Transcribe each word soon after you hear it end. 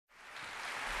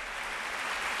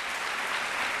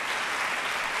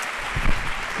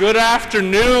Good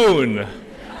afternoon.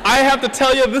 I have to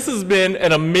tell you, this has been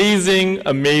an amazing,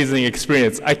 amazing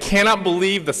experience. I cannot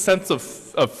believe the sense of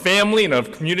family and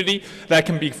of community that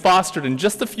can be fostered in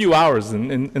just a few hours,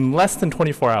 in less than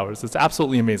 24 hours. It's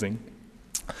absolutely amazing.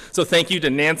 So thank you to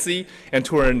Nancy and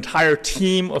to our entire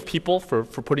team of people for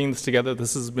putting this together.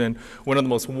 This has been one of the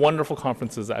most wonderful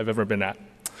conferences I've ever been at.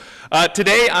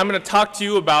 Today, I'm going to talk to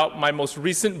you about my most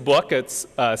recent book. It's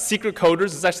Secret Coders.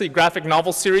 It's actually a graphic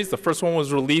novel series. The first one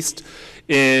was released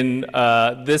in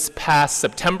this past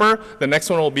September. The next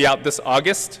one will be out this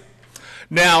August.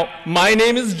 Now, my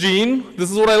name is Gene.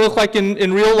 This is what I look like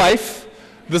in real life.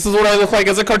 This is what I look like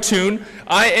as a cartoon.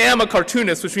 I am a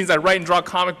cartoonist, which means I write and draw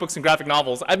comic books and graphic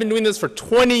novels. I've been doing this for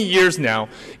 20 years now,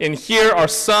 and here are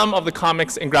some of the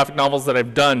comics and graphic novels that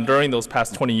I've done during those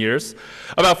past 20 years.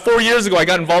 About 4 years ago, I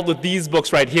got involved with these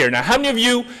books right here. Now, how many of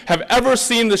you have ever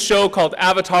seen the show called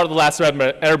Avatar: The Last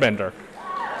Airbender?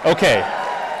 Okay.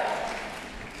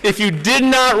 If you did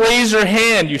not raise your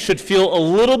hand, you should feel a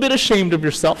little bit ashamed of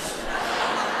yourself.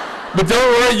 But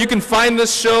don't worry, you can find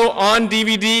this show on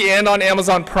DVD and on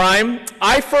Amazon Prime.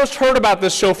 I first heard about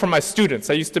this show from my students.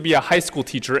 I used to be a high school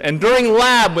teacher, and during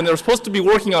lab, when they were supposed to be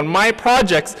working on my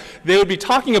projects, they would be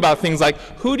talking about things like,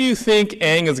 who do you think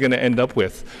Aang is going to end up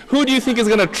with? Who do you think is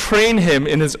going to train him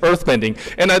in his earthbending?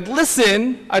 And I'd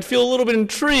listen, I'd feel a little bit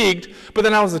intrigued, but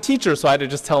then I was a teacher, so I had to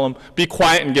just tell them, be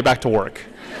quiet and get back to work.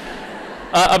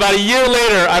 About a year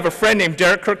later, I have a friend named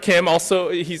Derek Kirk Kim.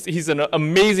 Also, he's an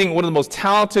amazing, one of the most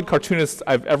talented cartoonists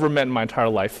I've ever met in my entire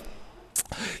life.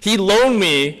 He loaned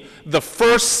me the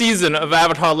first season of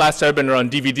Avatar: The Last Airbender on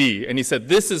DVD, and he said,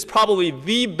 this is probably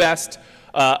the best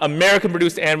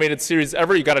American-produced animated series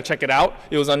ever. You got to check it out.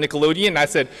 It was on Nickelodeon, and I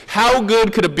said, how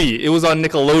good could it be? It was on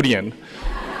Nickelodeon.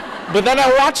 But then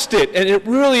I watched it, and it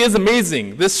really is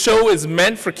amazing. This show is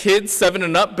meant for kids 7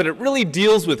 and up, but it really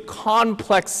deals with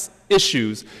complex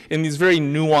issues in these very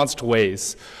nuanced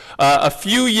ways. A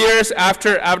few years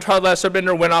after Avatar: The Last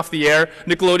Airbender went off the air,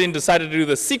 Nickelodeon decided to do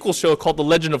the sequel show called The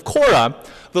Legend of Korra.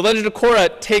 The Legend of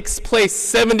Korra takes place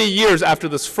 70 years after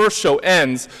this first show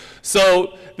ends,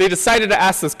 so they decided to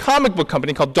ask this comic book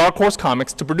company called Dark Horse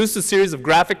Comics to produce a series of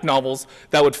graphic novels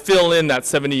that would fill in that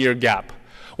 70-year gap.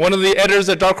 One of the editors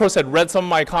at Dark Horse had read some of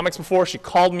my comics before. She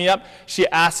called me up. She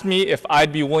asked me if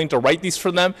I'd be willing to write these for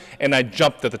them, and I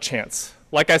jumped at the chance.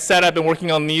 Like I said, I've been working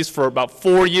on these for about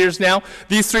 4 years now.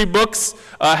 These 3 books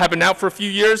have been out for a few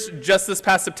years. Just this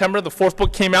past September, the 4th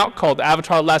book came out called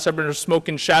Avatar: The Last Airbender: Smoke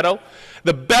and Shadow.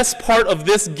 The best part of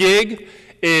this gig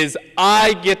is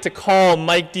I get to call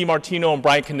Mike DiMartino and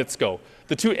Brian Konietzko,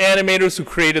 the 2 animators who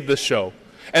created this show.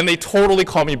 And they totally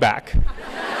call me back.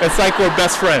 It's like we're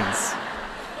best friends.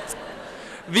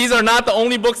 These are not the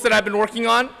only books that I've been working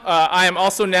on. I am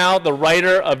also now the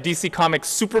writer of DC Comics'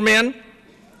 Superman.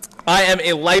 I am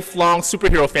a lifelong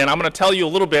superhero fan. I'm going to tell you a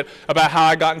little bit about how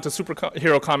I got into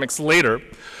superhero comics later.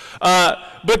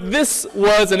 But this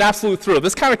was an absolute thrill.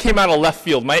 This kind of came out of left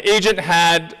field. My agent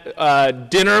had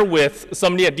dinner with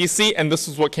somebody at DC, and this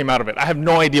is what came out of it. I have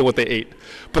no idea what they ate,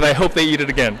 but I hope they eat it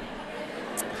again.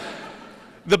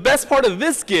 The best part of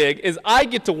this gig is I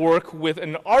get to work with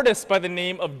an artist by the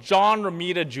name of John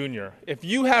Romita Jr. If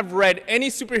you have read any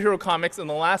superhero comics in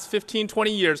the last 15,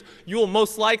 20 years, you will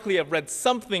most likely have read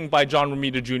something by John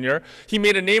Romita Jr. He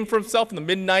made a name for himself in the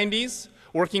mid-90s,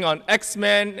 working on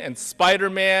X-Men and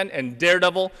Spider-Man and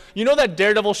Daredevil. You know that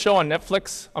Daredevil show on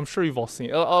Netflix? I'm sure you've all seen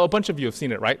it. A bunch of you have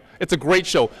seen it, right? It's a great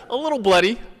show. A little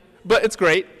bloody, but it's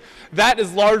great. That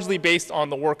is largely based on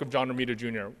the work of John Romita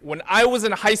Jr. When I was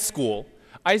in high school,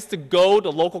 I used to go to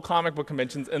local comic book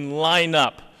conventions and line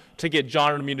up to get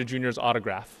John Romita Jr.'s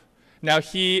autograph. Now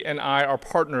he and I are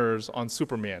partners on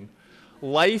Superman.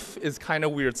 Life is kind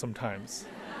of weird sometimes.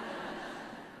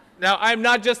 Now, I'm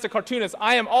not just a cartoonist.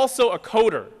 I am also a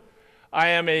coder. I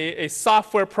am a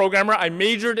software programmer. I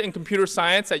majored in computer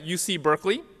science at UC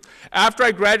Berkeley. After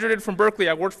I graduated from Berkeley,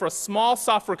 I worked for a small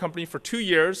software company for 2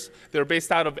 years. They were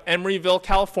based out of Emeryville,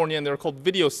 California, and they were called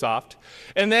Videosoft.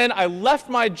 And then I left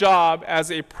my job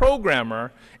as a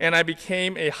programmer, and I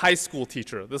became a high school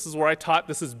teacher. This is where I taught.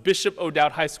 This is Bishop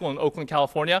O'Dowd High School in Oakland,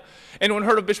 California. Anyone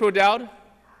heard of Bishop O'Dowd?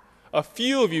 A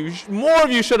few of you, more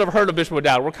of you should have heard of Bishop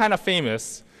O'Dowd. We're kind of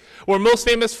famous. We're most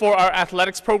famous for our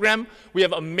athletics program. We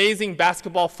have amazing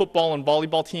basketball, football, and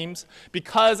volleyball teams.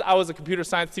 Because I was a computer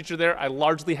science teacher there, I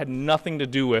largely had nothing to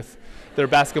do with their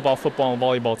basketball, football, and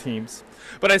volleyball teams.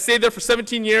 But I stayed there for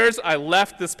 17 years. I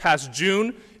left this past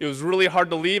June. It was really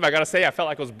hard to leave. I gotta say, I felt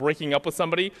like I was breaking up with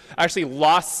somebody. I actually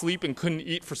lost sleep and couldn't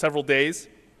eat for several days.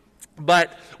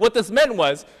 But what this meant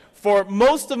was, for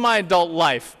most of my adult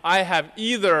life, I have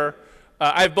either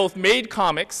I've both made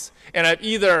comics, and I've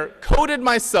either coded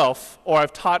myself or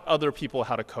I've taught other people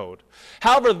how to code.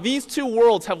 However, these two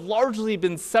worlds have largely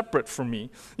been separate from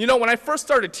me. You know, when I first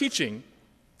started teaching,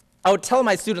 I would tell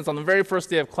my students on the very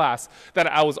first day of class that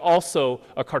I was also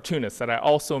a cartoonist, that I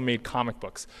also made comic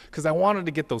books, because I wanted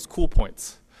to get those cool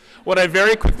points. What I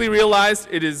very quickly realized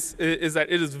is that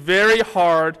it is very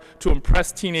hard to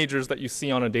impress teenagers that you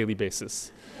see on a daily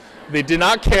basis. They did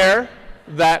not care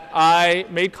that I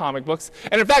made comic books.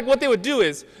 And in fact, what they would do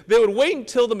is they would wait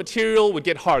until the material would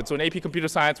get hard. So in AP Computer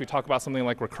Science, we talk about something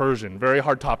like recursion, very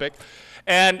hard topic.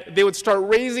 And they would start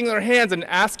raising their hands and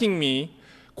asking me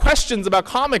questions about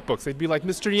comic books. They'd be like,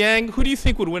 Mr. Yang, who do you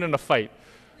think would win in a fight,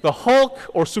 the Hulk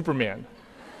or Superman?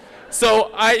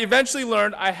 So I eventually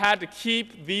learned I had to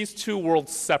keep these two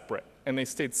worlds separate, and they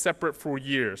stayed separate for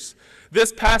years.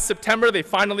 This past September, they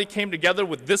finally came together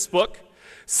with this book.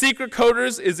 Secret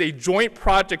Coders is a joint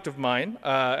project of mine.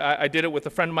 I did it with a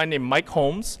friend of mine named Mike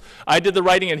Holmes. I did the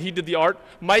writing and he did the art.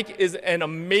 Mike is an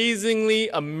amazingly,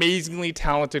 amazingly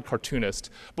talented cartoonist.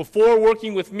 Before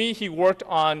working with me, he worked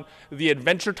on the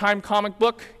Adventure Time comic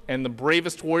book and the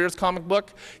Bravest Warriors comic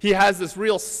book. He has this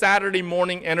real Saturday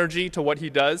morning energy to what he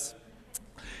does.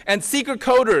 And Secret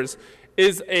Coders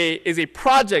is a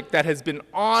project that has been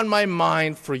on my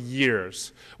mind for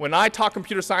years. When I taught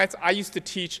computer science, I used to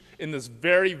teach in this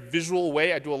very visual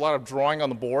way. I do a lot of drawing on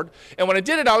the board. And when I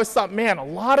did it, I always thought, man, a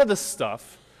lot of this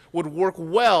stuff would work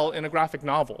well in a graphic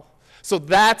novel. So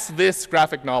that's this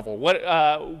graphic novel. What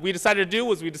we decided to do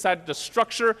was we decided to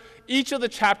structure each of the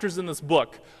chapters in this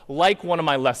book like one of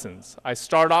my lessons. I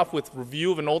start off with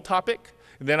review of an old topic,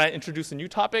 then I introduce a new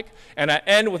topic, and I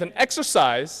end with an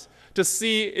exercise to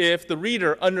see if the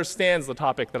reader understands the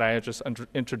topic that I had just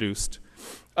introduced.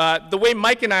 The way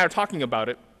Mike and I are talking about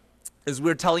it is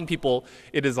we're telling people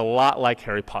it is a lot like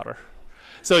Harry Potter.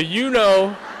 So you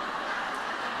know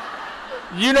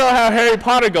how Harry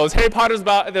Potter goes. Harry Potter's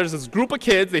about, there's this group of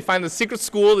kids, they find the secret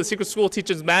school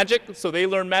teaches magic, so they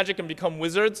learn magic and become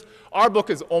wizards. Our book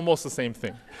is almost the same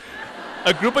thing.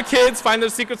 A group of kids find their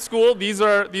secret school. These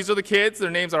are the kids.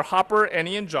 Their names are Hopper,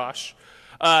 Annie, and Josh.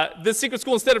 This secret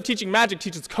school, instead of teaching magic,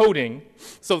 teaches coding.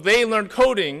 So they learn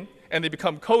coding, and they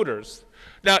become coders.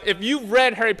 Now, if you've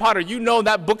read Harry Potter, you know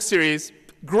that book series,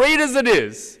 great as it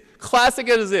is, classic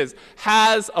as it is,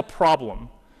 has a problem.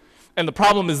 And the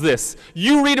problem is this.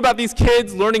 You read about these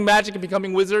kids learning magic and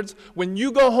becoming wizards. When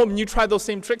you go home and you try those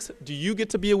same tricks, do you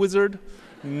get to be a wizard?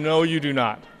 No, you do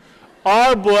not.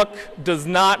 Our book does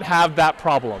not have that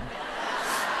problem.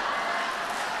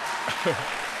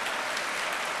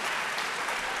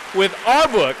 With our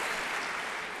book,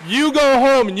 you go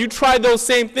home and you try those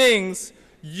same things,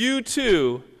 you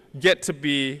too get to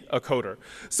be a coder.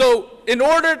 So in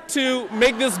order to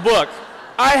make this book,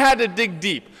 I had to dig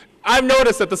deep. I've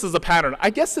noticed that this is a pattern.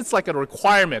 I guess it's like a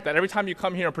requirement that every time you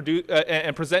come here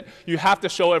and present, you have to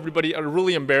show everybody a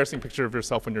really embarrassing picture of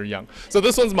yourself when you're young. So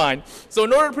this one's mine. So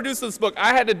in order to produce this book,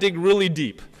 I had to dig really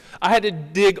deep. I had to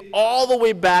dig all the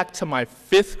way back to my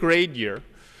 5th grade year.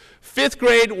 5th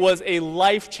grade was a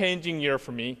life-changing year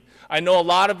for me. I know a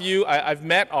lot of you, I've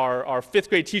met our 5th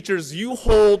grade teachers. You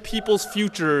hold people's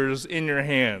futures in your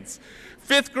hands.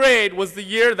 5th grade was the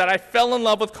year that I fell in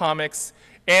love with comics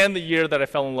and the year that I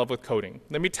fell in love with coding.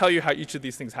 Let me tell you how each of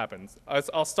these things happens.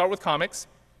 I'll start with comics.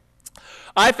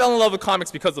 I fell in love with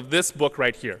comics because of this book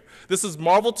right here. This is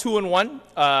Marvel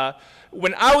 2-in-1.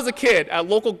 When I was a kid, at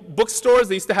local bookstores,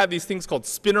 they used to have these things called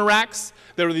spinner racks.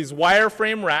 There were these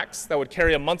wireframe racks that would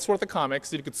carry a month's worth of comics,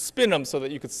 so you could spin them so that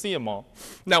you could see them all.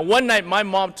 Now, one night, my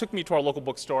mom took me to our local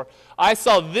bookstore. I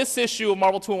saw this issue of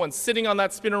Marvel 2-in-1 sitting on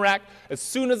that spinner rack. As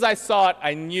soon as I saw it,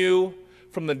 I knew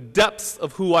from the depths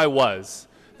of who I was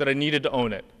that I needed to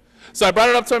own it. So I brought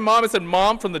it up to my mom and said,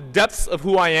 Mom, from the depths of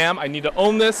who I am, I need to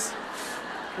own this.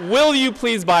 Will you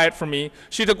please buy it for me?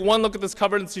 She took one look at this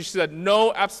cover and she said,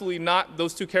 no, absolutely not.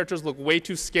 Those two characters look way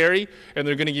too scary and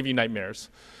they're going to give you nightmares.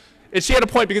 And she had a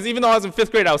point because even though I was in 5th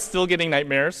grade, I was still getting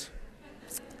nightmares.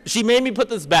 She made me put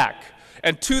this back.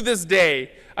 And to this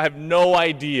day, I have no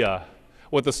idea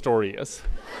what the story is.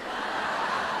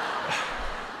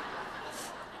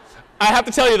 I have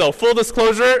to tell you though, full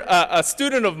disclosure, a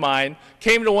student of mine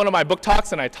came to one of my book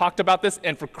talks and I talked about this,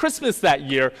 and for Christmas that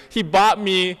year, he bought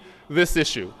me this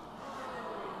issue.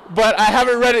 But I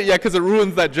haven't read it yet because it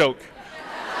ruins that joke.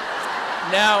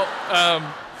 Now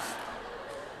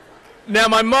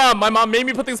my mom made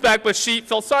me put things back, but she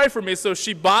felt sorry for me, so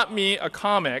she bought me a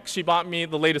comic. She bought me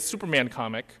the latest Superman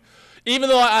comic. Even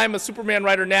though I'm a Superman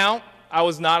writer now, I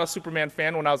was not a Superman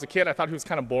fan when I was a kid. I thought he was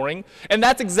kind of boring. And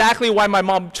that's exactly why my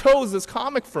mom chose this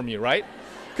comic for me, right?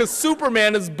 because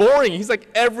Superman is boring. He's like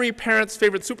every parent's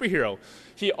favorite superhero.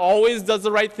 He always does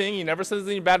the right thing. He never says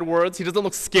any bad words. He doesn't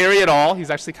look scary at all. He's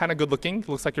actually kind of good looking.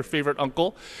 He looks like your favorite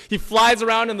uncle. He flies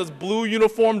around in this blue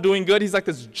uniform doing good. He's like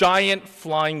this giant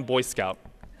flying Boy Scout.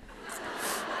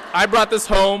 I brought this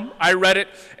home, I read it,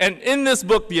 and in this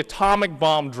book, the atomic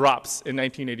bomb drops in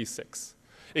 1986.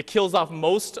 It kills off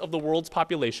most of the world's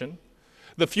population.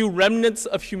 The few remnants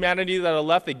of humanity that are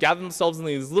left, they gather themselves in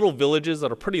these little villages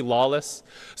that are pretty lawless.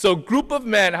 So a group of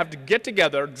men have to get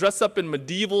together, dress up in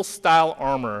medieval-style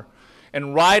armor,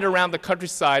 and ride around the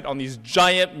countryside on these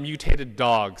giant mutated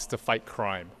dogs to fight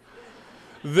crime.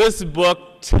 This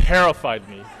book terrified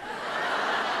me.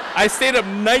 I stayed up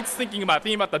nights thinking about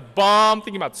the bomb,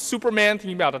 thinking about Superman,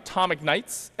 thinking about Atomic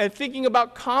Knights, and thinking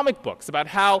about comic books, about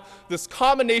how this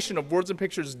combination of words and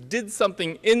pictures did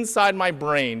something inside my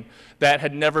brain that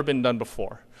had never been done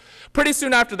before. Pretty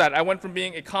soon after that, I went from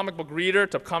being a comic book reader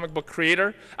to a comic book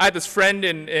creator. I had this friend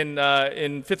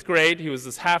in fifth grade. He was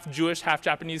this half Jewish, half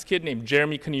Japanese kid named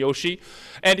Jeremy Kuniyoshi,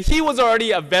 and he was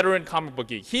already a veteran comic book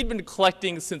geek. He'd been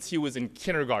collecting since he was in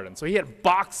kindergarten, so he had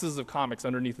boxes of comics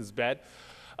underneath his bed.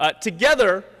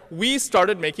 Together, we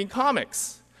started making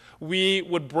comics. We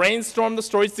would brainstorm the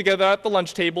stories together at the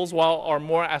lunch tables while our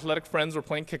more athletic friends were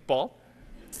playing kickball.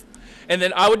 And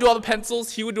then I would do all the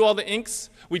pencils, he would do all the inks.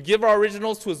 We'd give our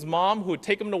originals to his mom, who would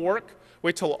take them to work,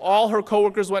 wait till all her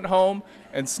coworkers went home,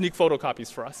 and sneak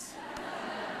photocopies for us.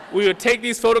 We would take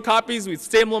these photocopies, we'd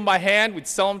staple them by hand, we'd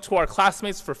sell them to our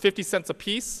classmates for 50 cents a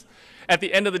piece. At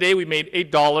the end of the day, we made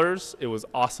 $8. It was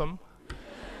awesome.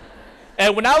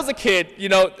 And when I was a kid,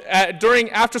 during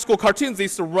after-school cartoons, they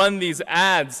used to run these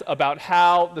ads about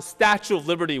how the Statue of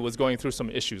Liberty was going through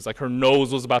some issues, like her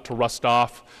nose was about to rust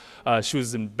off. She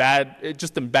was in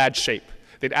bad shape.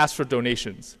 They'd ask for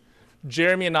donations.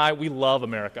 Jeremy and I, we love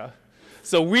America.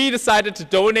 So we decided to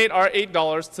donate our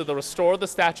 $8 to the Restore the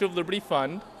Statue of Liberty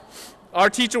Fund.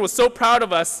 Our teacher was so proud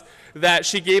of us that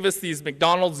she gave us these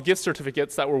McDonald's gift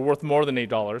certificates that were worth more than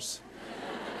 $8.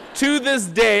 To this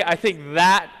day, I think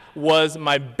that was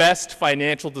my best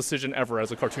financial decision ever as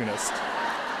a cartoonist.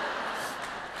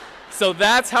 So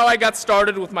that's how I got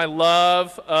started with my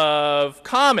love of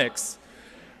comics.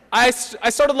 I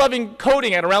started loving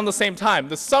coding at around the same time.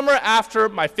 The summer after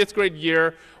my fifth grade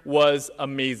year was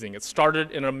amazing. It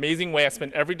started in an amazing way. I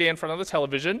spent every day in front of the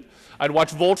television. I'd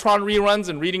watch Voltron reruns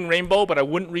and Reading Rainbow, but I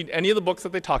wouldn't read any of the books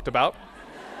that they talked about.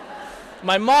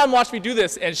 My mom watched me do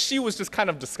this, and she was just kind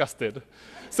of disgusted.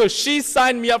 So she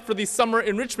signed me up for these summer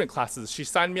enrichment classes. She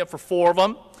signed me up for 4 of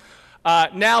them.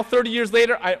 Now, 30 years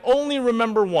later, I only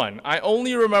remember one. I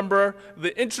only remember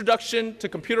the Introduction to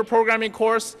Computer Programming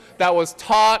course that was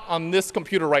taught on this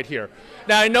computer right here.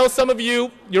 Now, I know some of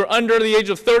you, you're under the age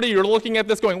of 30, you're looking at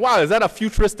this going, wow, is that a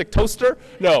futuristic toaster?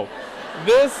 No.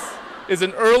 This is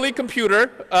an early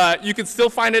computer. You can still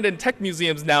find it in tech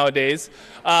museums nowadays.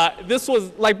 This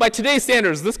was, like by today's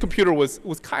standards, this computer was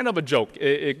kind of a joke.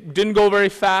 It didn't go very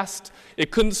fast. It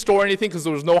couldn't store anything because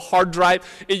there was no hard drive.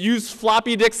 It used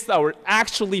floppy disks that were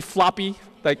actually floppy,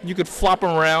 like you could flop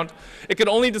them around. It could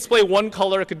only display one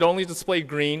color. It could only display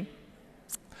green.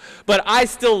 But I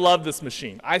still love this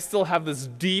machine. I still have this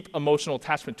deep emotional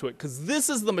attachment to it because this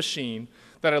is the machine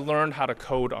that I learned how to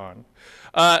code on.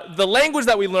 The language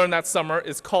that we learned that summer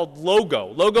is called Logo.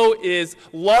 Logo is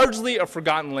largely a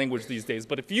forgotten language these days,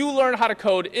 but if you learn how to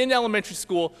code in elementary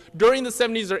school during the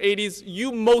 70s or 80s,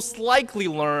 you most likely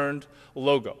learned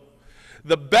Logo.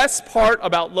 The best part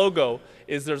about Logo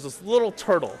is there's this little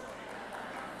turtle.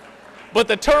 But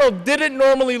the turtle didn't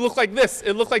normally look like this.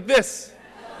 It looked like this,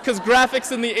 because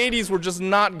graphics in the 80s were just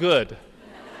not good.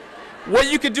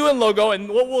 What you could do in Logo, and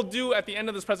what we'll do at the end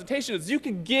of this presentation, is you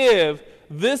could give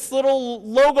this little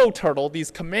Logo turtle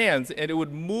these commands, and it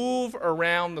would move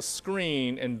around the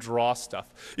screen and draw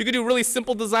stuff. You could do really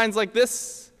simple designs like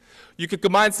this. You could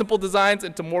combine simple designs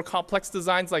into more complex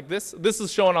designs like this. This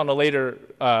is shown on a later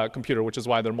computer, which is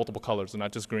why there are multiple colors and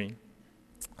not just green.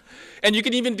 And you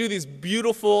can even do these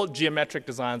beautiful geometric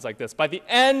designs like this. By the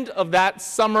end of that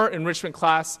summer enrichment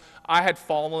class, I had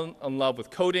fallen in love with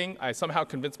coding. I somehow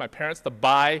convinced my parents to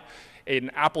buy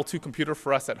an Apple II computer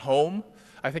for us at home.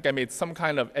 I think I made some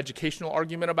kind of educational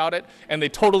argument about it, and they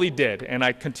totally did, and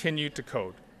I continued to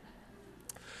code.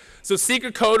 So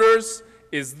Secret Coders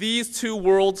is these two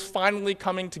worlds finally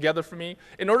coming together for me.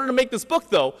 In order to make this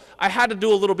book, though, I had to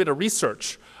do a little bit of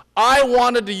research. I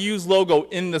wanted to use Logo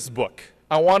in this book.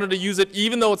 I wanted to use it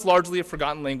even though it's largely a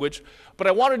forgotten language, but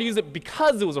I wanted to use it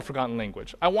because it was a forgotten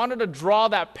language. I wanted to draw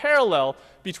that parallel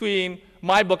between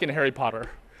my book and Harry Potter,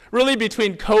 really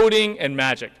between coding and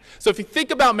magic. So if you think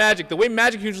about magic, the way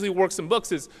magic usually works in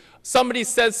books is somebody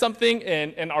says something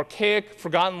in an archaic,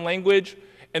 forgotten language,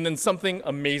 and then something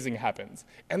amazing happens.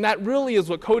 And that really is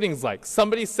what coding's like.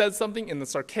 Somebody says something in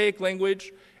this archaic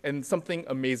language, and something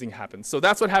amazing happens. So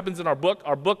that's what happens in our book.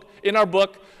 In our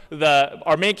book,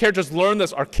 our main characters learn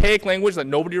this archaic language that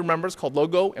nobody remembers called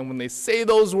Logo, and when they say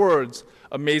those words,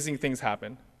 amazing things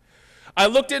happen. I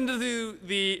looked into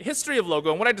the history of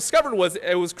Logo, and what I discovered was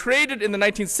it was created in the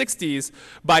 1960s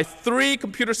by 3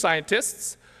 computer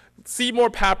scientists, Seymour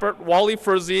Papert, Wally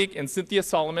Feurzeig, and Cynthia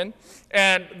Solomon.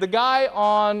 And the guy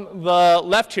on the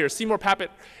left here, Seymour Papert,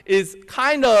 is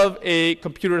kind of a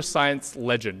computer science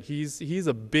legend. He's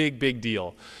a big, big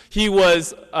deal. He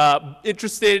was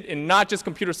interested in not just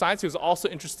computer science, he was also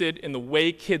interested in the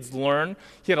way kids learn.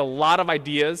 He had a lot of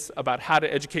ideas about how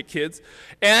to educate kids.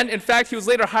 And in fact, he was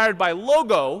later hired by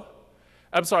Lego,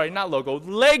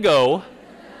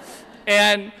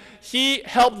 and he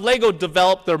helped Lego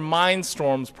develop their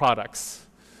Mindstorms products.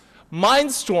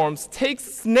 Mindstorms takes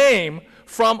its name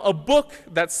from a book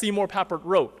that Seymour Papert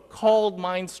wrote called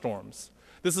Mindstorms.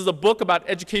 This is a book about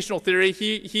educational theory.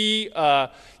 He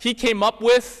came up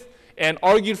with and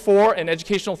argued for an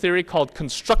educational theory called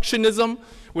constructionism,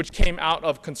 which came out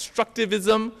of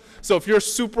constructivism. So if you're a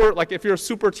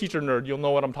super teacher nerd, you'll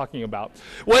know what I'm talking about.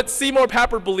 What Seymour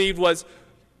Papert believed was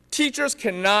teachers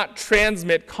cannot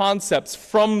transmit concepts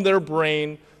from their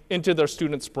brain into their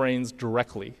students' brains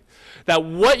directly. That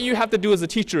what you have to do as a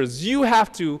teacher is you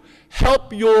have to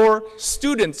help your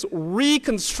students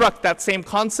reconstruct that same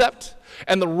concept,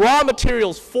 and the raw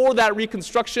materials for that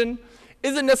reconstruction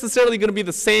isn't necessarily going to be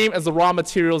the same as the raw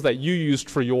materials that you used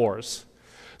for yours.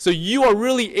 So you are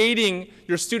really aiding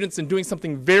your students in doing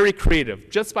something very creative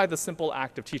just by the simple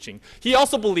act of teaching. He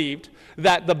also believed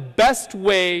that the best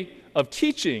way of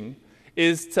teaching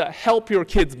is to help your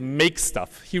kids make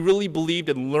stuff. He really believed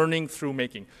in learning through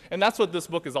making. And that's what this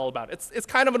book is all about. It's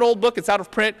kind of an old book. It's out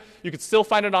of print. You can still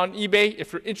find it on eBay.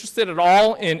 If you're interested at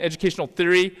all in educational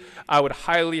theory, I would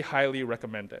highly, highly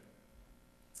recommend it.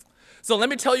 So let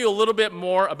me tell you a little bit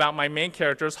more about my main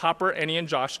characters, Hopper, Annie, and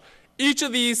Josh. Each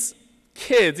of these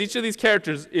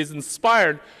characters is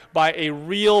inspired by a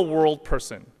real-world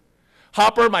person.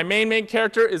 Hopper, my main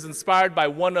character, is inspired by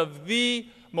one of the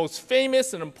most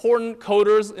famous and important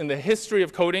coders in the history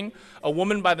of coding, a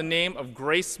woman by the name of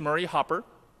Grace Murray Hopper.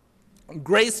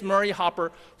 Grace Murray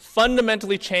Hopper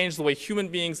fundamentally changed the way human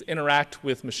beings interact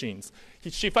with machines.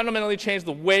 She fundamentally changed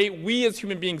the way we as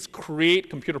human beings create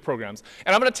computer programs.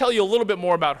 And I'm going to tell you a little bit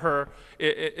more about her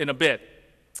in a bit.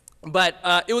 But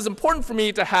it was important for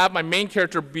me to have my main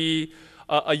character be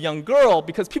a young girl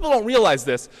because people don't realize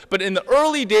this, but in the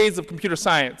early days of computer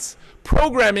science,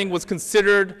 programming was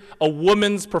considered a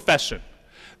woman's profession.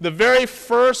 The very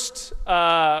first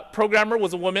programmer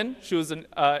was a woman. She was an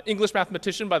English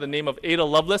mathematician by the name of Ada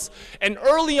Lovelace. And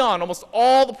early on, almost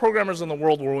all the programmers in the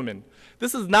world were women.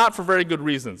 This is not for very good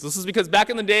reasons. This is because back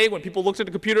in the day, when people looked at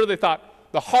a computer, they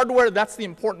thought, the hardware, that's the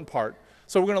important part,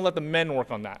 so we're going to let the men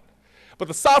work on that. But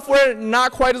the software,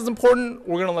 not quite as important,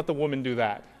 we're going to let the women do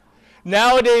that.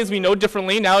 Nowadays, we know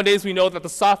differently. Nowadays, we know that the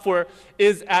software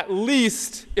is at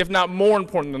least, if not more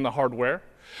important than the hardware.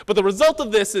 But the result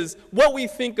of this is what we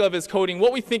think of as coding,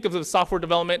 what we think of as software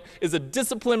development is a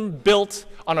discipline built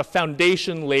on a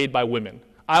foundation laid by women.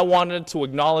 I wanted to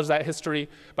acknowledge that history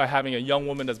by having a young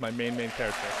woman as my main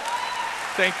character.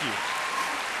 Thank you.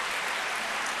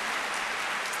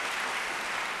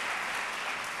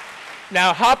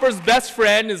 Now, Hopper's best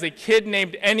friend is a kid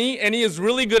named Annie. Annie is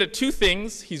really good at two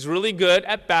things. He's really good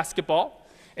at basketball,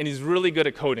 and he's really good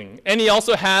at coding. Annie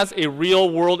also has a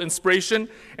real-world inspiration,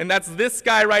 and that's this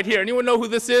guy right here. Anyone know who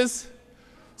this is?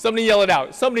 Somebody yell it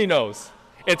out. Somebody knows.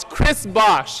 It's Chris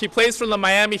Bosh. He plays for the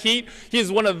Miami Heat. He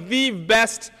is one of the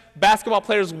best basketball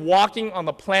players walking on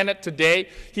the planet today.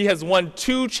 He has won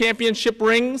 2 championship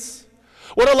rings.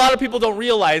 What a lot of people don't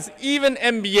realize, even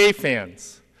NBA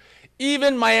fans,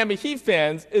 even Miami Heat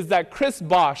fans, is that Chris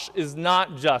Bosh is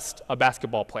not just a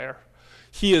basketball player.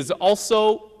 He is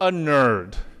also a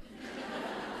nerd.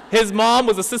 His mom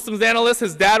was a systems analyst.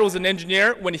 His dad was an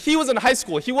engineer. When he was in high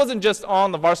school, he wasn't just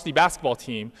on the varsity basketball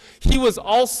team. He was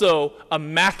also a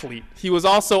mathlete. He was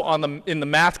also in the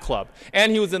math club,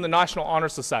 and he was in the National Honor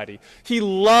Society. He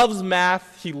loves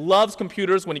math. He loves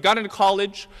computers. When he got into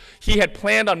college, he had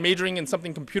planned on majoring in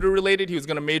something computer-related. He was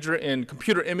going to major in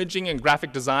computer imaging and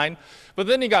graphic design. But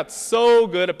then he got so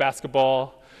good at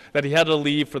basketball that he had to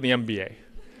leave for the NBA.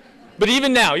 But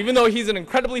even now, even though he's an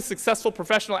incredibly successful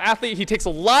professional athlete, he takes a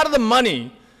lot of the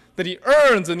money that he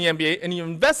earns in the NBA and he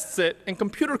invests it in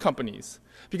computer companies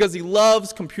because he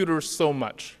loves computers so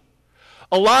much.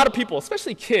 A lot of people,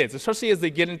 especially kids, especially as they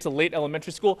get into late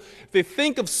elementary school, they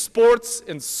think of sports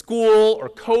and school or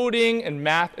coding and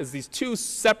math as these two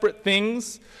separate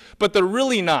things, but they're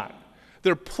really not.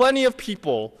 There are plenty of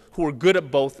people who are good at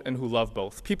both and who love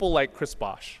both. People like Chris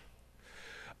Bosch.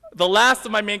 The last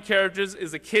of my main characters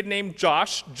is a kid named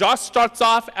Josh. Josh starts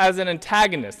off as an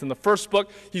antagonist. In the first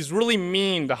book, he's really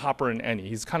mean to Hopper and Annie.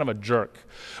 He's kind of a jerk.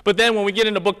 But then when we get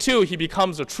into book 2, he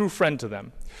becomes a true friend to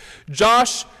them.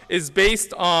 Josh is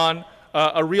based on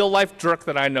a real-life jerk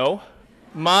that I know,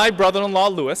 my brother-in-law,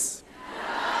 Louis.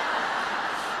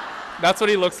 That's what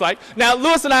he looks like. Now,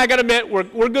 Louis and I gotta admit,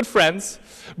 we're good friends,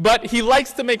 but he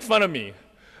likes to make fun of me.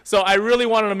 So I really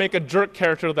wanted to make a jerk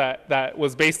character that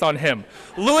was based on him.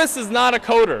 Louis is not a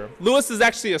coder. Louis is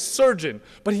actually a surgeon,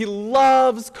 but he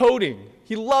loves coding.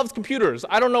 He loves computers.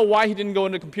 I don't know why he didn't go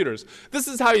into computers. This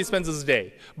is how he spends his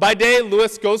day. By day,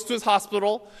 Louis goes to his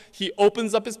hospital, he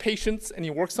opens up his patients, and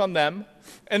he works on them.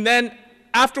 And then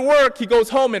after work, he goes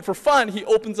home, and for fun, he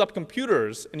opens up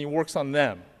computers, and he works on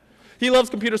them. He loves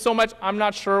computers so much, I'm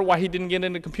not sure why he didn't get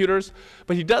into computers,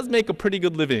 but he does make a pretty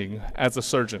good living as a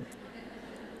surgeon.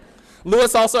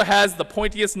 Louis also has the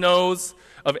pointiest nose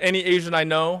of any Asian I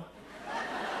know.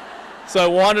 So I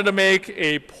wanted to make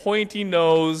a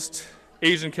pointy-nosed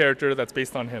Asian character that's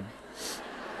based on him.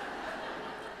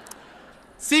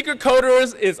 Secret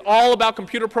Coders is all about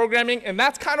computer programming, and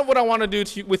that's kind of what I want to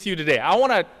do with you today. I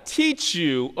want to teach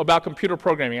you about computer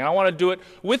programming, and I want to do it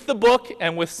with the book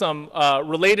and with some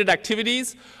related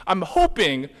activities. I'm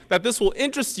hoping that this will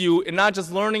interest you in not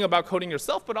just learning about coding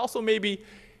yourself, but also maybe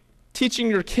teaching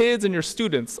your kids and your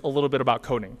students a little bit about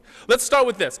coding. Let's start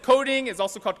with this. Coding is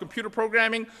also called computer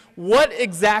programming. What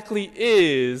exactly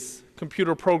is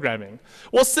computer programming?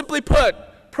 Well, simply put,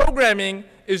 programming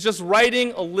is just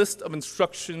writing a list of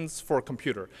instructions for a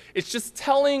computer. It's just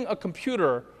telling a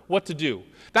computer what to do.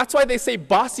 That's why they say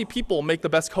bossy people make the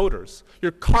best coders.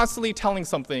 You're constantly telling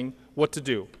something what to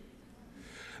do.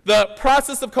 The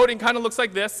process of coding kind of looks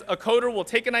like this. A coder will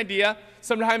take an idea.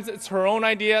 Sometimes it's her own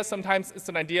idea. Sometimes it's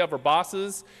an idea of her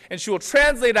boss's. And she will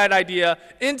translate that idea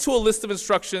into a list of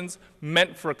instructions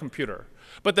meant for a computer.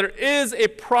 But there is a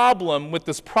problem with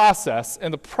this process,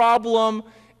 and the problem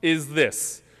is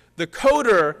this. The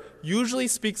coder usually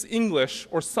speaks English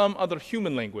or some other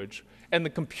human language, and the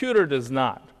computer does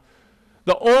not.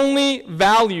 The only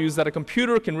values that a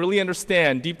computer can really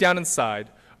understand deep down inside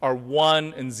are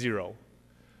 1 and 0.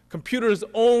 Computers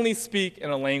only speak in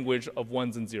a language of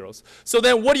ones and zeros. So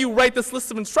then what do you write this list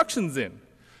of instructions in?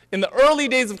 In the early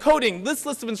days of coding, this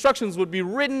list of instructions would be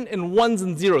written in ones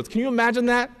and zeros. Can you imagine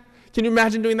that? Can you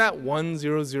imagine doing that? 1,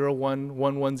 0, 0, 1,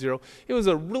 1, 1, 0. It was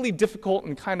a really difficult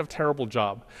and kind of terrible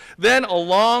job. Then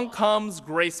along comes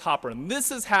Grace Hopper, and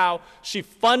this is how she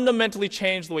fundamentally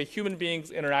changed the way human beings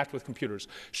interact with computers.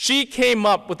 She came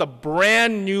up with a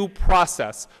brand new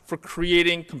process for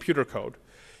creating computer code.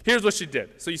 Here's what she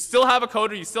did. So you still have a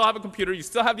coder, you still have a computer, you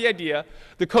still have the idea.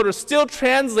 The coder still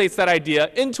translates that idea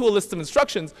into a list of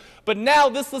instructions, but now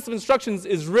this list of instructions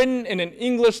is written in an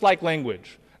English-like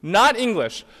language. Not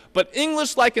English, but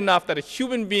English-like enough that a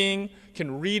human being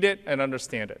can read it and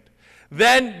understand it.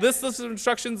 Then this list of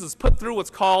instructions is put through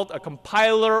what's called a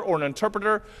compiler or an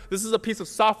interpreter. This is a piece of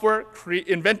software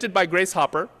invented by Grace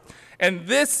Hopper. And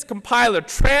this compiler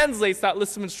translates that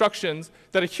list of instructions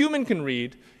that a human can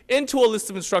read into a list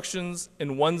of instructions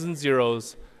in ones and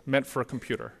zeros meant for a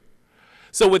computer.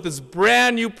 So with this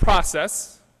brand new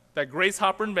process that Grace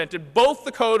Hopper invented, both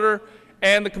the coder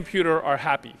and the computer are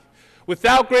happy.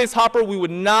 Without Grace Hopper, we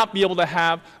would not be able to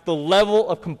have the level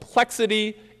of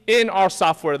complexity in our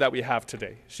software that we have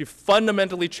today. She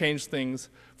fundamentally changed things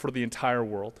for the entire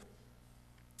world.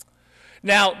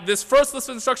 Now, this first list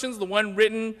of instructions, the one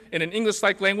written in an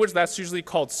English-like language, that's usually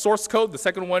called source code. The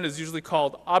second one is usually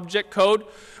called object code.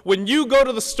 When you go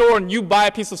to the store and you buy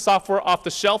a piece of software off the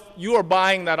shelf, you are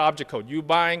buying that object code. You're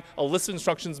buying a list of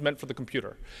instructions meant for the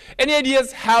computer. Any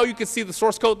ideas how you could see the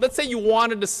source code? Let's say you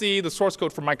wanted to see the source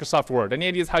code for Microsoft Word. Any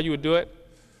ideas how you would do it?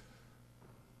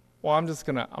 Well, I'm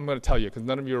gonna tell you because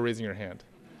none of you are raising your hand.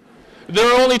 There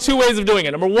are only two ways of doing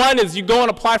it. Number one is you go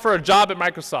and apply for a job at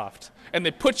Microsoft, and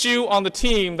they put you on the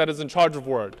team that is in charge of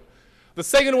Word. The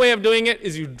second way of doing it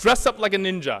is you dress up like a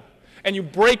ninja, and you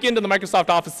break into the Microsoft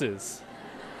offices.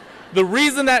 The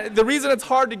reason it's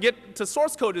hard to get to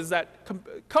source code is that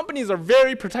companies are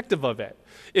very protective of it.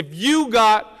 If you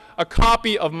got a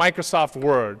copy of Microsoft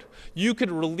Word, you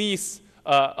could release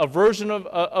a version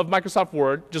of Microsoft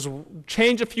Word, just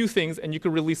change a few things, and you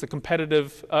could release a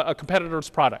competitor's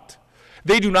product.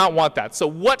 They do not want that. So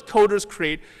what coders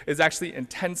create is actually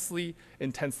intensely,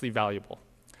 intensely valuable.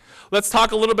 Let's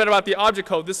talk a little bit about the object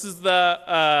code. This is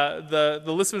the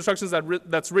list of instructions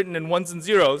that's written in ones and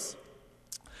zeros.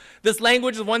 This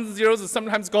language of ones and zeros is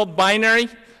sometimes called binary.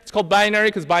 It's called binary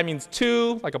because bi means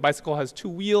two, like a bicycle has two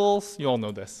wheels. You all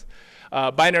know this.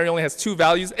 Binary only has two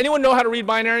values. Anyone know how to read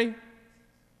binary?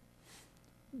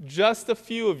 Just a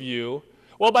few of you.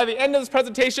 Well, by the end of this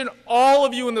presentation, all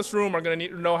of you in this room are going to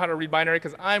need to know how to read binary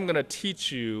because I'm going to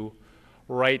teach you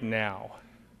right now.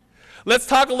 Let's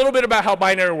talk a little bit about how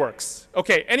binary works.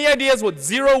 Okay, any ideas what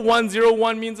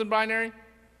 0101 means in binary?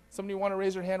 Somebody want to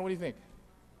raise your hand? What do you think?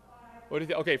 What do you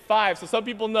think? Okay, 5. So some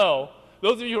people know.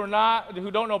 Those of you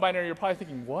who don't know binary, you're probably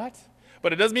thinking, what?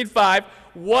 But it does mean 5.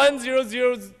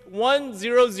 1000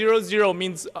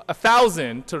 means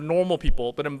 1,000 to normal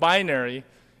people, but in binary,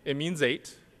 it means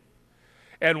 8.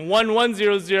 And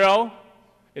 1100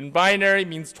 in binary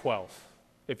means 12.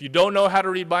 If you don't know how to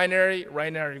read binary,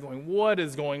 right now you're going, what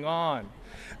is going on?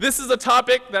 This is a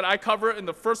topic that I cover in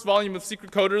the first volume of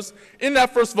Secret Coders. In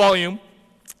that first volume,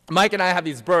 Mike and I have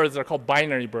these birds that are called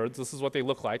binary birds. This is what they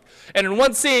look like. And in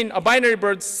one scene, a binary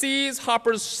bird sees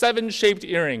Hopper's 7-shaped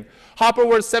earring. Hopper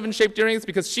wears 7-shaped earrings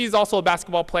because she's also a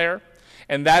basketball player,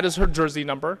 and that is her jersey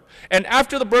number. And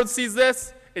after the bird sees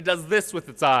this, it does this with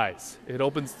its eyes. It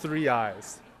opens 3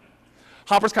 eyes.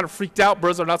 Hopper's kind of freaked out.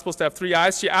 Birds are not supposed to have 3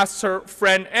 eyes. She asks her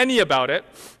friend Annie about it,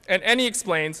 and Annie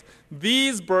explains,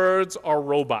 these birds are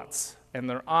robots, and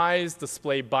their eyes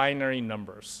display binary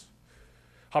numbers.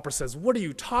 Hopper says, what are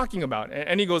you talking about? And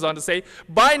Annie goes on to say,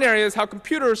 binary is how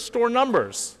computers store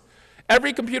numbers.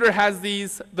 Every computer has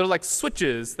these, they're like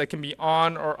switches that can be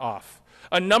on or off.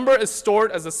 A number is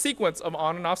stored as a sequence of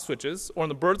on and off switches, or in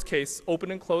the bird's case, open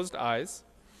and closed eyes.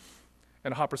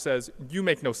 And Hopper says, you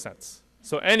make no sense.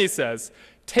 So Annie says,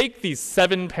 take these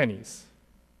 7 pennies.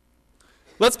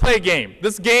 Let's play a game.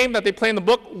 This game that they play in the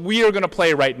book, we are going to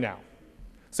play right now.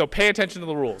 So pay attention to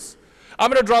the rules. I'm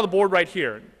going to draw the board right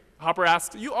here. Hopper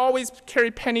asks, you always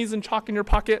carry pennies and chalk in your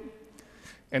pocket?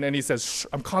 And Annie says, shh,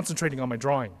 I'm concentrating on my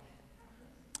drawing.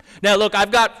 Now look,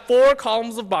 I've got 4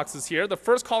 columns of boxes here. The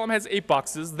first column has 8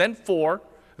 boxes, then 4,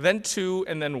 then 2,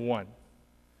 and then 1.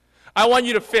 I want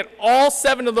you to fit all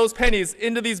 7 of those pennies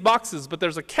into these boxes, but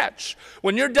there's a catch.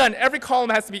 When you're done, every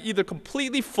column has to be either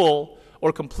completely full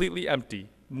or completely empty.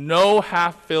 No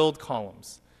half-filled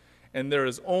columns. And there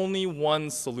is only one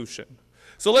solution.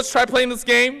 So let's try playing this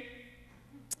game.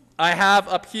 I have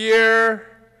up here,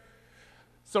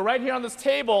 so right here on this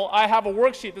table, I have a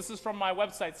worksheet. This is from my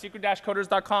website,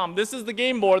 secret-coders.com. This is the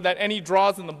game board that Annie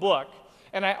draws in the book.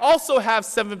 And I also have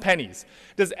 7 pennies.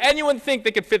 Does anyone think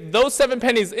they could fit those 7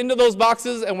 pennies into those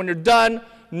boxes, and when you're done,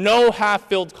 no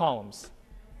half-filled columns?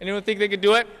 Anyone think they could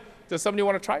do it? Does somebody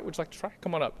want to try? Would you like to try?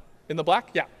 Come on up. In the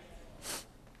black? Yeah.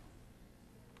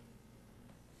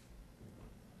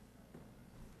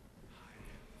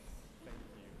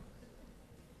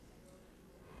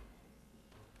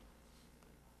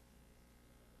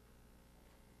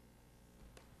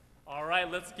 All right,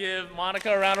 let's give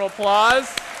Monica a round of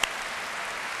applause.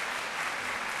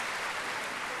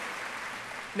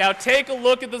 Now take a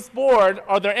look at this board.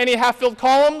 Are there any half-filled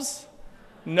columns?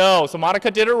 No, so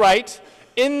Monica did it right.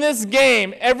 In this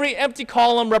game, every empty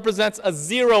column represents a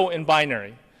 0 in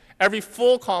binary. Every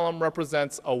full column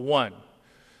represents a 1.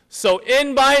 So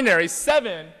in binary,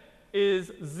 7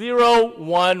 is 0,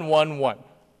 1, 1, 1.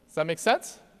 Does that make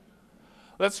sense?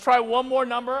 Let's try one more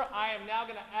number. I am now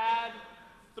going to add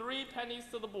 3 pennies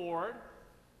to the board.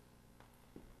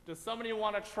 Does somebody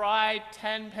want to try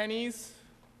 10 pennies?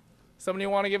 Somebody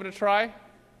want to give it a try?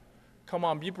 Come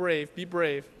on, be brave, be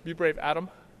brave, be brave, Adam.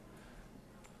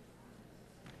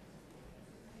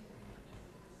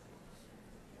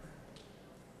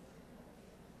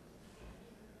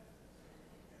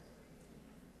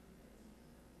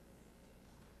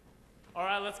 All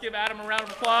right, let's give Adam a round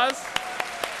of applause.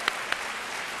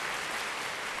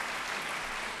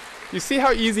 You see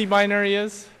how easy binary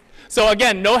is? So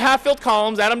again, no half-filled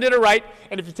columns. Adam did it right.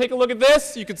 And if you take a look at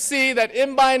this, you can see that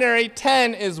in binary,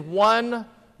 10 is 1,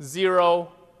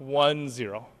 0, 1,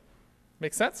 0.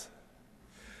 Make sense?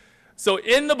 So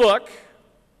in the book,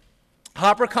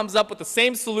 Hopper comes up with the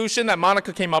same solution that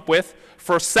Monica came up with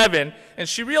for 7, and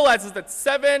she realizes that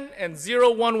 7 and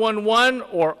 0, 1, 1, 1,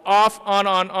 or off, on,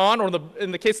 or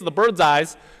in the case of the bird's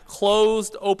eyes,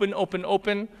 closed, open, open,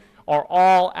 open, are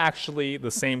all actually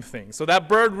the same thing. So that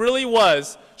bird really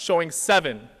was showing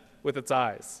 7 with its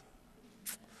eyes.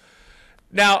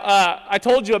 Now, I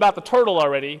told you about the turtle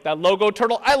already, that logo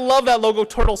turtle. I love that logo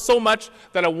turtle so much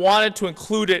that I wanted to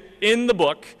include it in the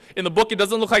book. In the book, it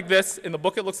doesn't look like this. In the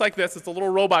book, it looks like this. It's a little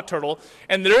robot turtle.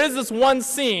 And there is this one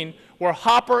scene where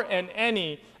Hopper and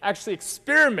Annie actually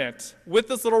experiment with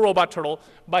this little robot turtle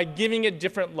by giving it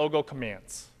different logo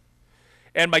commands.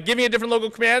 And by giving it different logo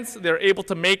commands, they're able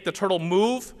to make the turtle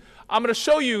move. I'm going to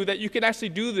show you that you can actually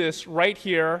do this right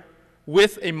here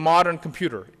with a modern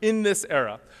computer in this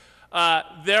era.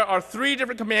 There are 3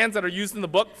 different commands that are used in the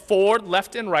book: forward,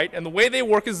 left, and right. And the way they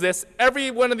work is this: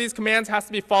 every one of these commands has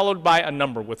to be followed by a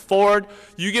number. With forward,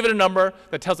 you give it a number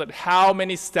that tells it how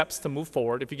many steps to move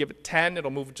forward. If you give it 10,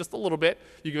 it'll move just a little bit.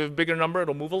 You give it a bigger number,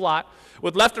 it'll move a lot.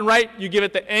 With left and right, you give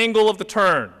it the angle of the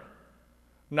turn.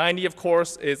 90, of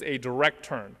course, is a direct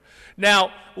turn.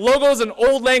 Now, Logo is an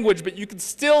old language, but you can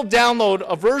still download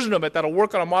a version of it that'll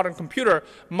work on a modern computer.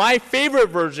 My favorite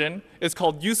version is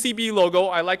called UCB Logo.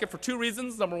 I like it for 2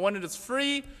 reasons. Number 1, it is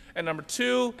free, and number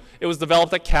 2, it was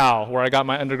developed at Cal, where I got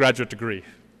my undergraduate degree.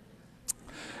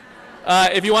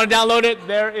 If you want to download it,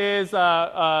 there is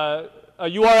a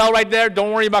URL right there.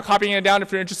 Don't worry about copying it down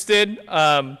if you're interested.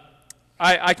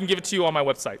 I can give it to you on my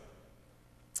website.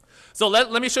 So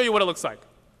let me show you what it looks like.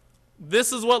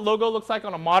 This is what Logo looks like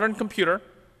on a modern computer.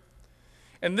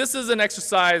 And this is an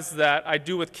exercise that I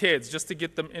do with kids just to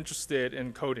get them interested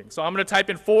in coding. So I'm going to type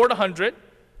in forward 100,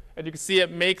 and you can see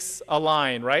it makes a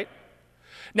line, right?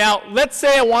 Now, let's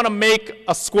say I want to make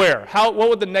a square. What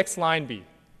would the next line be?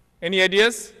 Any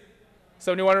ideas?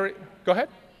 Somebody want to go ahead?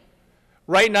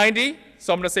 Right 90.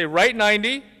 So I'm going to say right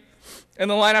 90. And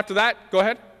the line after that, go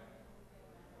ahead.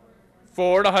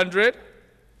 Forward 100.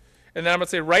 And then I'm going to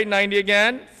say right 90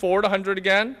 again, forward 100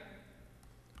 again,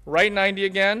 right 90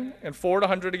 again, and forward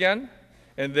 100 again.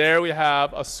 And there we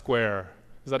have a square.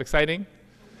 Is that exciting?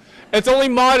 It's only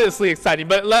modestly exciting,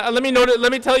 but let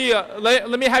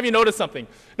me have you notice something.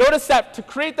 Notice that to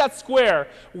create that square,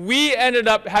 we ended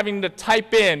up having to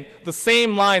type in the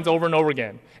same lines over and over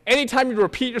again. Anytime you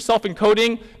repeat yourself in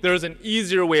coding, there's an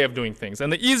easier way of doing things.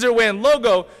 And the easier way in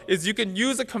Logo is you can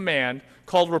use a command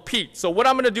called repeat. So what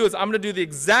I'm going to do is I'm going to do the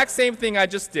exact same thing I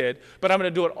just did, but I'm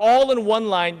going to do it all in one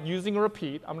line using a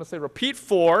repeat. I'm going to say repeat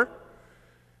 4,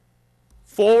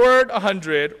 forward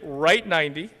 100, right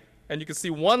 90, and you can see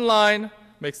one line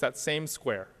makes that same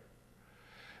square.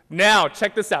 Now,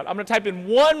 check this out. I'm going to type in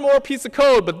one more piece of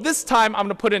code, but this time I'm going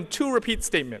to put in 2 repeat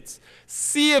statements.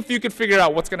 See if you can figure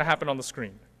out what's going to happen on the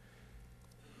screen.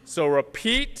 So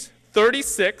repeat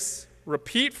 36,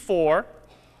 repeat 4,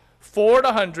 forward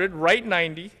 100, right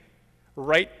 90,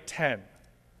 right 10.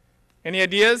 Any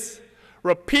ideas?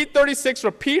 Repeat 36,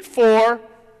 repeat 4,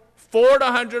 forward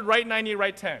 100, right 90,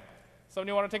 right 10.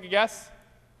 Somebody want to take a guess?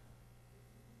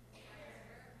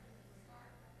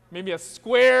 Maybe a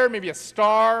square, maybe a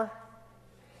star.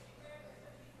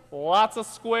 Lots of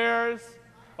squares.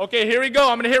 Okay, here we go.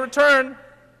 I'm going to hit return.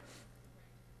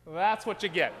 That's what you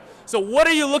get. So what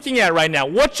are you looking at right now?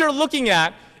 What you're looking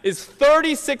at is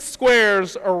 36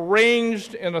 squares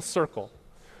arranged in a circle.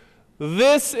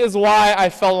 This is why I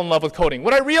fell in love with coding.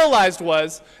 What I realized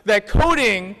was that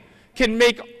coding can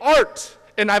make art,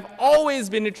 and I've always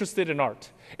been interested in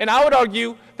art. And I would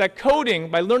argue that coding,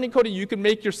 by learning coding, you can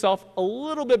make yourself a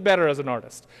little bit better as an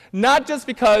artist. Not just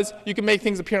because you can make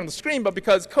things appear on the screen, but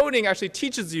because coding actually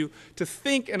teaches you to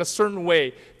think in a certain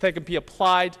way that can be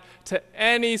applied to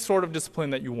any sort of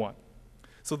discipline that you want.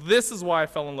 So this is why I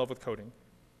fell in love with coding.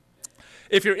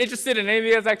 If you're interested in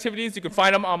any of these activities, you can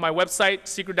find them on my website,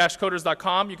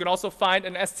 secret-coders.com. You can also find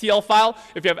an STL file.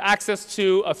 If you have access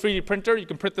to a 3D printer, you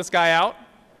can print this guy out.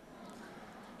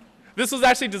 This was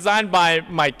actually designed by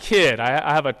my kid.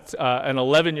 I have an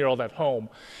 11-year-old at home.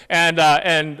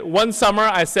 And one summer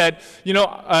I said, he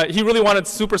really wanted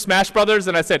Super Smash Brothers,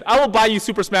 and I said, I will buy you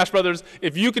Super Smash Brothers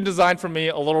if you can design for me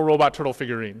a little robot turtle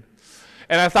figurine.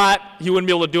 And I thought he wouldn't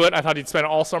be able to do it. I thought he'd spend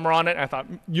all summer on it. And I thought,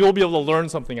 you'll be able to learn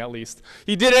something at least.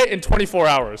 He did it in 24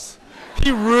 hours.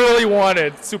 He really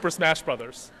wanted Super Smash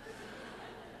Brothers.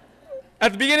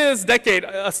 At the beginning of this decade,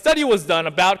 a study was done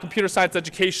about computer science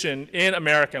education in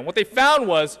America. And what they found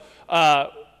was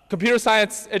computer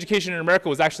science education in America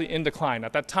was actually in decline.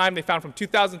 At that time, they found from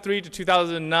 2003 to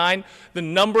 2009, the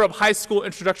number of high school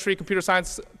introductory computer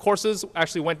science courses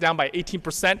actually went down by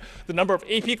 18%. The number of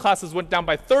AP classes went down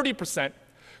by 30%.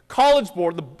 College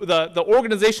Board, the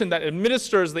organization that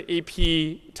administers the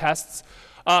AP tests,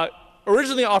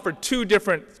 originally offered 2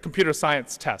 different computer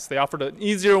science tests. They offered an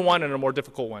easier one and a more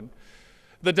difficult one.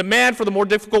 The demand for the more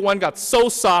difficult one got so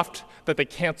soft that they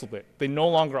canceled it. They no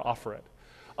longer offer it.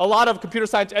 A lot of computer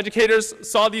science educators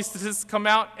saw these statistics come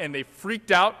out and they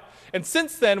freaked out. And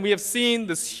since then, we have seen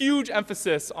this huge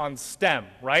emphasis on STEM,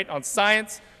 right? On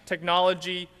science,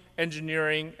 technology,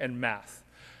 engineering, and math.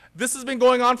 This has been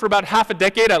going on for about half a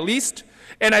decade at least,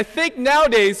 and I think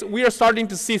nowadays we are starting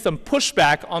to see some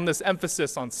pushback on this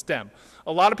emphasis on STEM.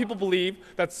 A lot of people believe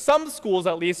that some schools,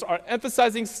 at least, are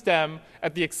emphasizing STEM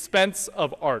at the expense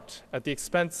of art, at the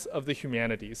expense of the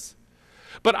humanities.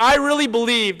 But I really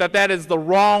believe that that is the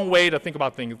wrong way to think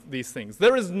about these things.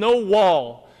 There is no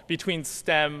wall between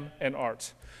STEM and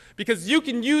art, because you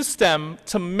can use STEM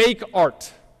to make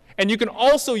art, and you can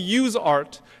also use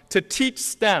art to teach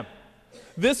STEM.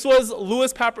 This was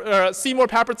Seymour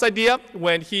Papert's idea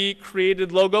when he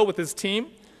created Logo with his team.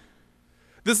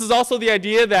 This is also the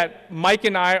idea that Mike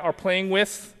and I are playing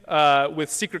with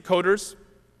Secret Coders.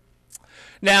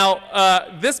 Now,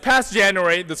 this past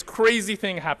January, this crazy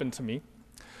thing happened to me.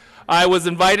 I was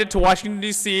invited to Washington,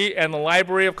 D.C., and the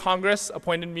Library of Congress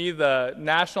appointed me the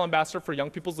National Ambassador for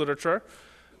Young People's Literature.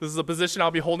 This is a position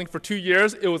I'll be holding for 2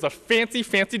 years. It was a fancy,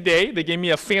 fancy day. They gave me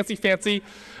a fancy, fancy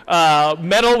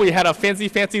medal. We had a fancy,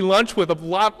 fancy lunch with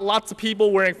lots of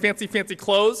people wearing fancy, fancy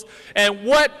clothes. And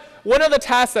one of the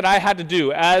tasks that I had to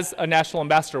do as a national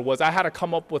ambassador was I had to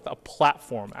come up with a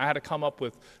platform. I had to come up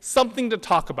with something to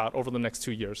talk about over the next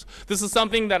 2 years. This is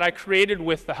something that I created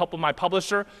with the help of my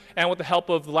publisher and with the help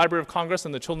of the Library of Congress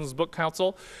and the Children's Book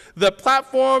Council. The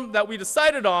platform that we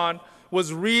decided on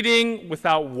was Reading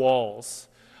Without Walls.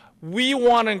 We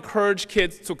want to encourage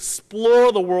kids to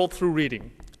explore the world through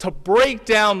reading, to break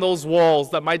down those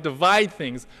walls that might divide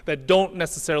things that don't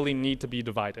necessarily need to be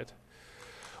divided.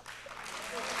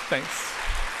 Thanks.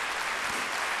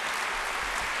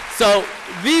 So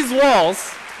these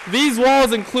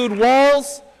walls include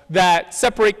walls that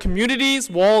separate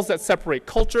communities, walls that separate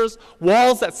cultures,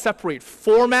 walls that separate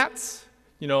formats,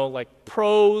 like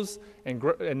prose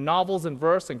and novels and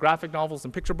verse and graphic novels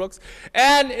and picture books.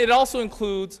 And it also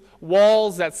includes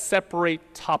walls that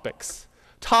separate topics.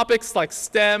 Topics like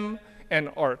STEM and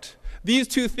art. These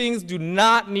two things do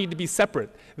not need to be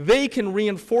separate. They can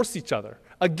reinforce each other.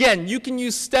 Again, you can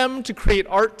use STEM to create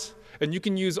art, and you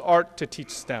can use art to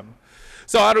teach STEM.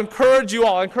 So I'd encourage you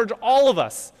all, I encourage all of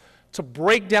us to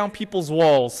break down people's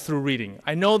walls through reading.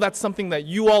 I know that's something that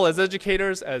you all as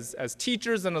educators, as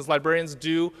teachers, and as librarians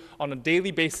do on a daily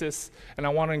basis, and I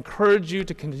want to encourage you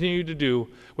to continue to do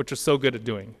what you're so good at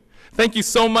doing. Thank you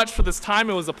so much for this time.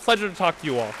 It was a pleasure to talk to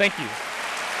you all. Thank you.